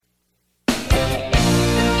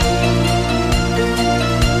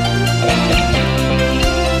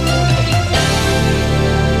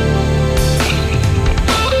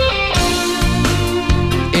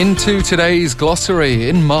On to today's glossary.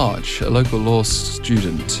 In March, a local law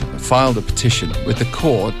student filed a petition with the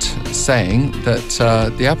court saying that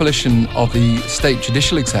the abolition of the state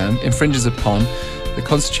judicial exam infringes upon the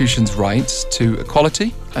Constitution's rights to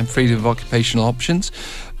equality and freedom of occupational options.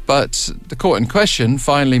 But the court in question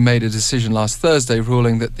finally made a decision last Thursday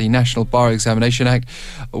ruling that the National Bar Examination Act,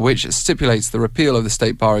 which stipulates the repeal of the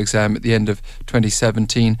state bar exam at the end of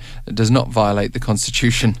 2017, does not violate the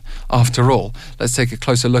Constitution after all. Let's take a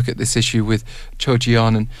closer look at this issue with Cho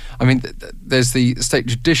Ji-yeon. And I mean, there's the state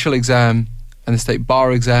judicial exam and the state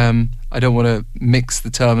bar exam. I don't want to mix the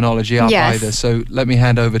terminology up either, so let me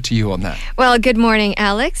hand over to you on that. Well, good morning,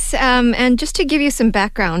 Alex. And just to give you some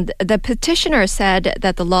background, the petitioner said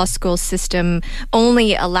that the law school system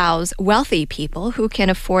only allows wealthy people who can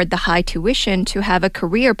afford the high tuition to have a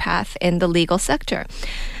career path in the legal sector.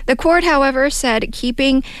 The court, however, said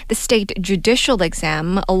keeping the state judicial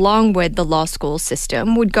exam along with the law school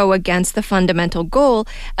system would go against the fundamental goal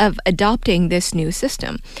of adopting this new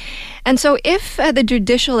system. And so if the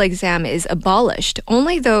judicial exam is abolished,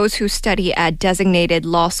 only those who study at designated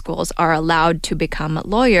law schools are allowed to become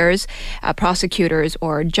lawyers, prosecutors,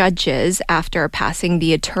 or judges after passing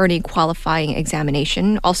the attorney qualifying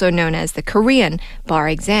examination, also known as the Korean bar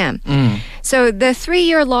exam. So the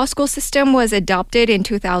 3-year law school system was adopted in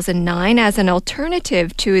 2009 as an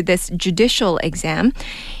alternative to this judicial exam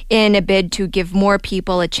in a bid to give more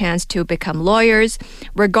people a chance to become lawyers,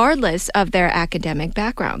 regardless of their academic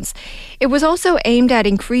backgrounds. It was also aimed at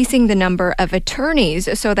increasing the number of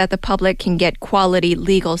attorneys so that the public can get quality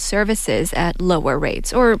legal services at lower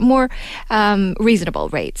rates, or more reasonable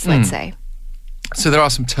rates, let's say. So there are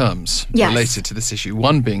some terms related to this issue,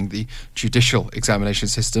 one being the judicial examination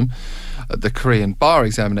system, the Korean bar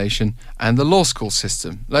examination, and the law school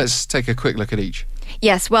system. Let's take a quick look at each.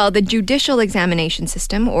 Yes, well, the judicial examination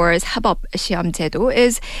system, or as 합업 시험 제도,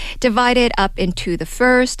 is divided up into the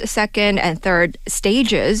first, second, and third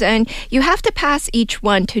stages, and you have to pass each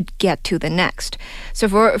one to get to the next. So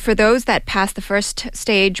for those that pass the first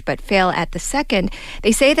stage but fail at the second,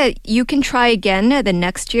 they say that you can try again the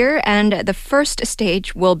next year, and the first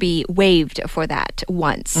stage will be waived for that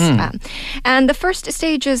once. And the first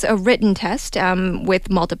stage is a written test with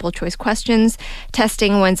multiple choice questions,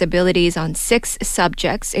 testing one's abilities on 6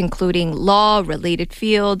 subjects, including law-related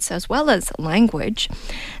fields as well as language.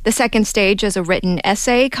 The second stage is a written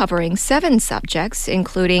essay covering 7 subjects,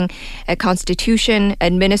 including a constitution,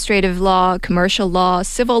 administrative law, commercial law,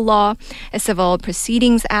 civil law, a civil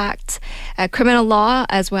proceedings act, a criminal law,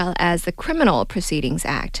 as well as the criminal proceedings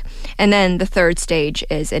act. And then the third stage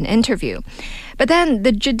is an interview. But then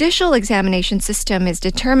the judicial examination system is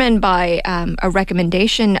determined by a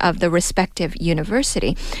recommendation of the respective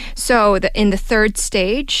university. So in the third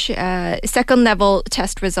stage, second-level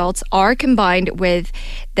test results are combined with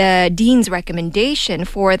the dean's recommendation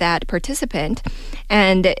for that participant,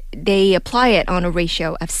 and they apply it on a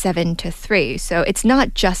ratio of 7-3. So it's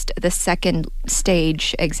not just the second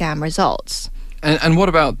stage exam results. And what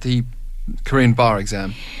about the Korean bar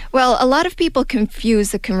exam? Well, a lot of people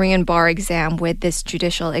confuse the Korean bar exam with this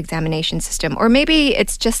judicial examination system, or maybe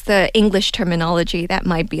it's just the English terminology that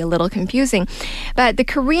might be a little confusing. But the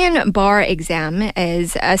Korean bar exam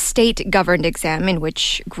is a state-governed exam in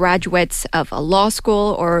which graduates of a law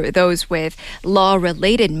school or those with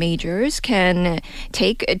law-related majors can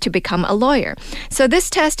take to become a lawyer. So this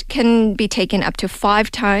test can be taken up to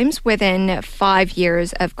 5 times within 5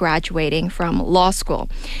 years of graduating from law school.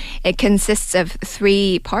 It consists of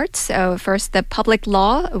 3 parts. First, the public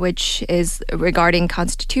law, which is regarding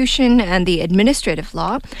constitution and the administrative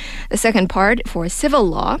law. The second part for civil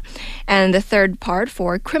law. And the third part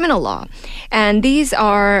for criminal law. And these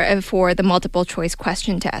are for the multiple choice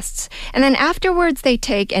question tests. And then afterwards, they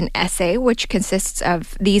take an essay, which consists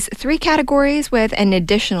of these 3 categories with an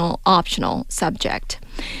additional optional subject.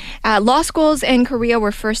 Law schools in Korea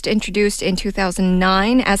were first introduced in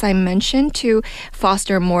 2009, as I mentioned, to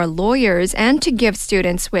foster more lawyers and to give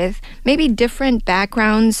students with maybe different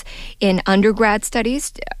backgrounds in undergrad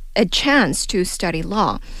studies a chance to study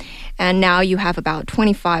law. And now you have about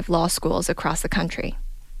 25 law schools across the country.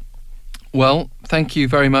 Well, thank you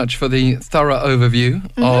very much for the thorough overview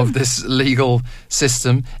of this legal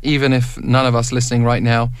system, even if none of us listening right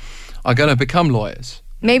now are going to become lawyers.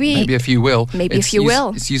 Maybe a few will.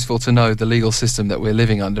 It's useful to know the legal system that we're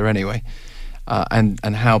living under anyway,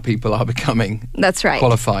 and how people are becoming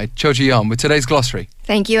qualified. Cho Ji-yeon with today's glossary.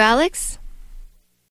 Thank you, Alex.